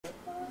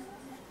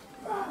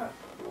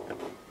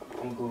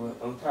gonna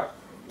go on top.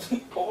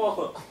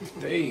 Oh.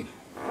 Hey.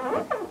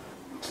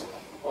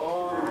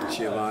 Oh.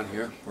 Siobhan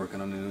here,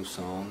 working on a new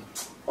song.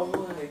 Oh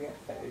my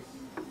gosh.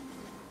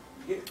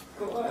 Get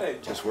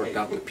good. Just worked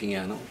out the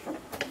piano.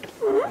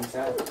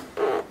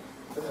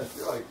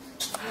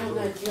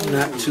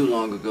 Not too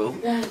long ago.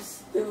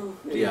 That's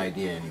stupid. The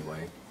idea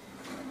anyway.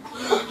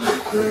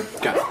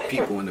 Got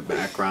people in the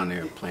background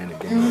there playing a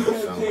game,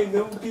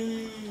 so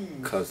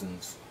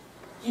cousins.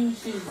 You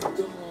just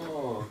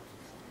dog.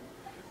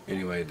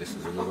 Anyway, this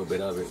is a little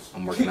bit of it.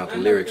 I'm working out the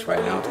lyrics right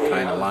now to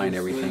kind of line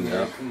everything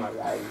up.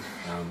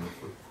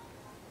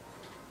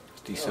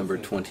 It's December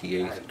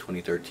 28th,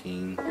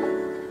 2013.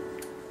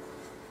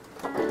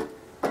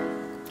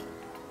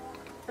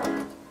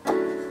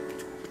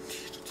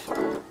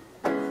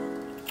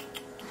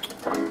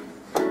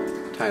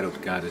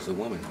 Titled God is a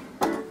Woman.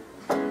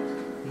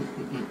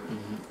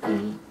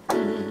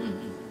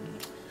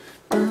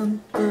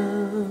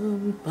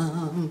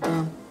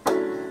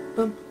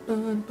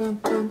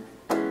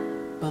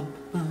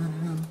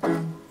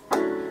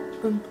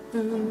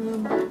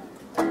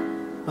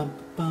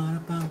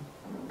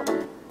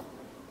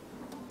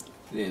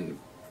 Then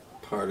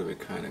part of it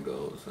kind of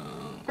goes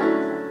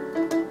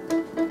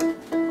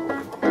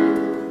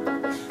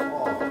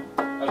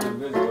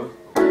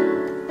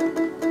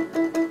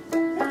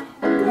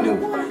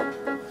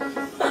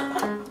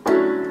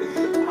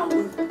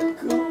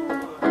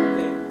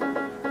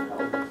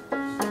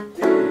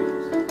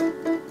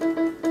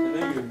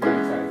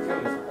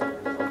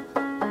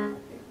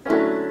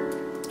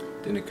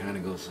then it kind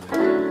of goes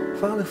like,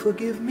 Father,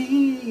 forgive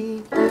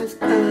me as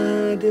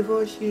I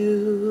divorce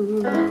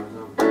you.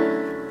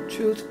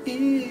 Truth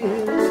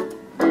is,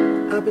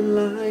 I've been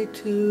lied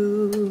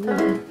to.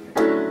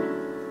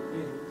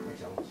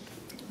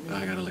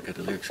 I gotta look at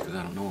the lyrics because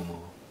I don't know them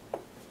all.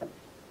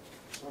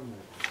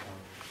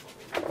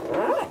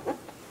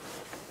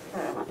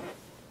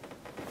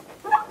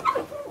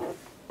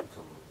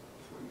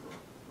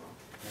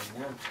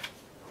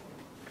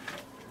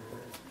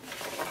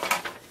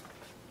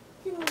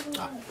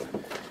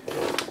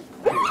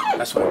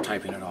 That's why I'm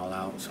typing it all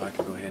out, so I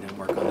can go ahead and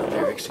work on the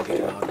lyrics and get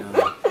it all done.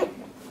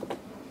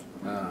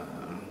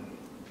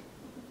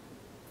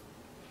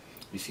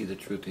 You see, the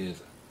truth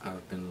is,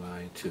 I've been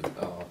lied to.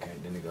 Oh, okay,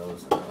 then it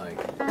goes like,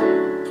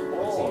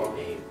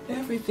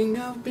 everything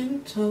I've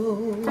been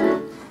told.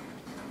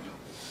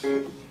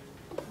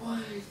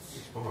 What?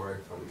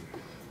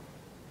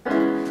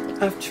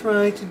 I've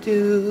tried to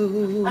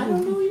do. I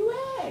don't know you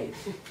at.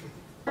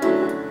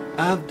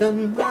 I've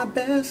done my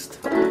best.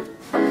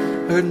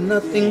 Heard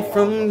nothing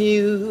from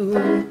you.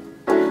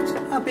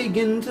 So I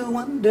begin to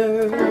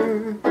wonder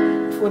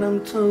if what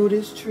I'm told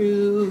is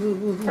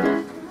true.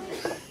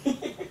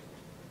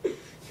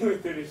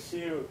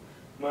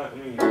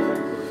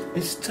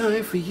 It's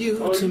time for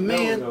you to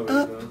man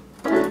up.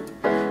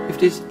 If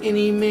there's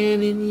any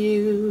man in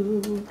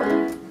you,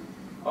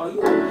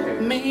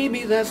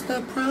 maybe that's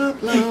the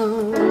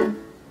problem.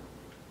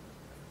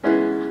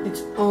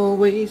 It's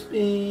always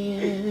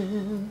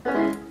been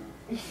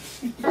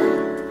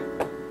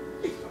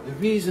the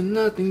reason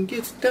nothing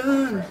gets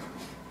done.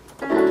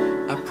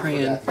 I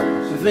pray in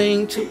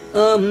vain to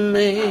a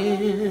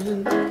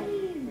man.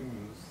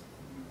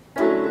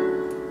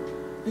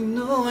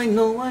 I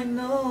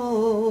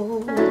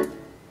know.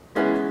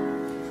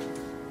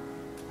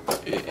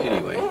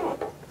 Anyway,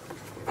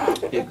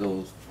 it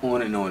goes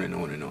on and on and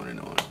on and on and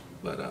on.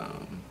 But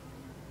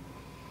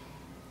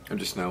I'm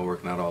just now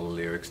working out all the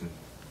lyrics and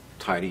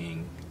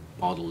tidying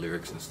all the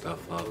lyrics and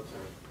stuff up.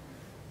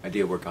 I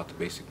did work out the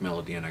basic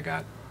melody, and I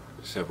got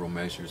several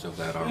measures of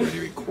that already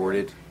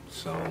recorded.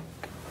 So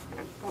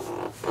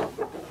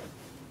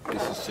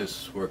this is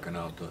just working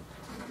out the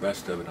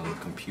rest of it on the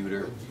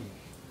computer.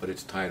 But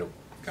it's titled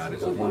God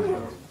is a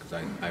Woman, because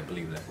I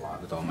believe that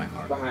with all my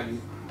heart.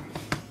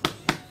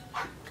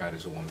 God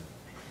is a woman.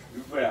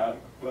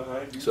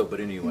 So, but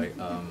anyway,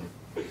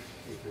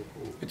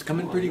 it's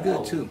coming pretty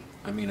good too.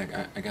 I mean,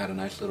 I got a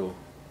nice little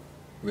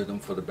rhythm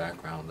for the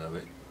background of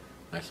it.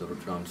 Nice little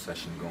drum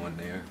session going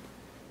there.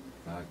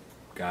 I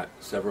got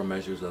several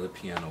measures of the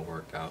piano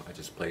worked out. I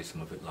just played some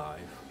of it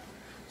live.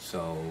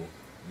 So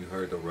you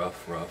heard the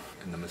rough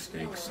and the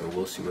mistakes. So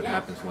we'll see what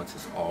happens once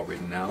it's all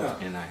written out,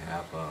 and I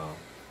have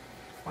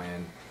my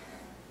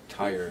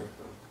entire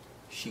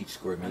sheet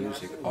score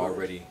music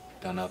already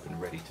done up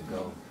and ready to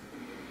go.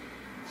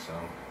 So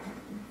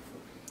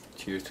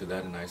cheers to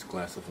that, a nice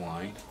glass of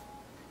wine.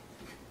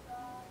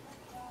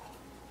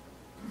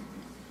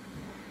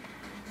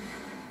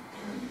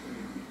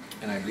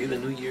 And I believe the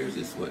New Year's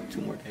is what,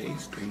 2 more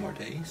days, 3 more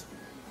days?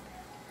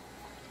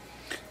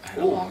 I had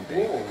a long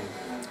day.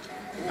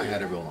 I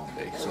had a real long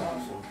day, so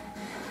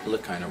it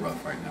look kind of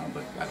rough right now,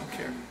 but I don't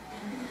care.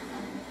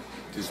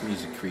 This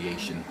music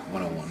creation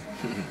 101.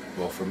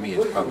 Well, for me,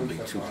 it's probably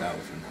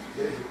 2000.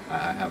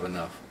 I have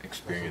enough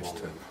experience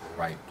to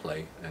write,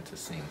 play, and to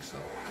sing. So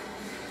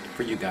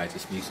for you guys,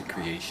 it's music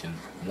creation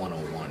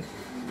 101,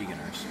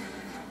 beginners.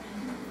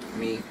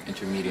 Me,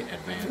 intermediate,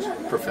 advanced,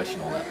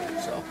 professional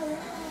level. So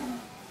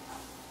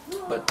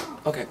But,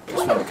 okay,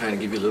 just wanted to kind of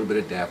give you a little bit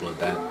of dabble of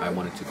that. I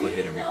wanted to go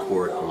ahead and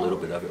record a little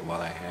bit of it while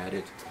I had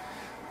it.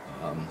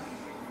 And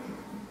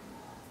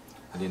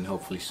then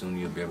hopefully soon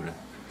you'll be able to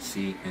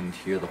see and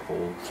hear the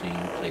whole thing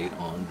played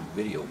on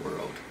Video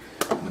World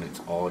when it's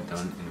all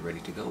done and ready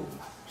to go.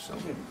 So,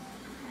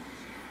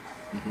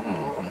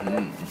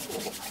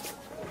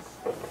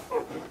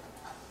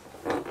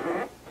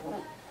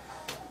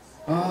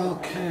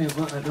 okay,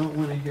 well, I don't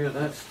want to hear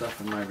that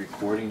stuff in my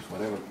recordings,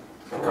 whatever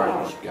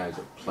garbage you guys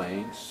are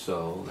playing,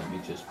 so let me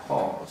just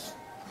pause.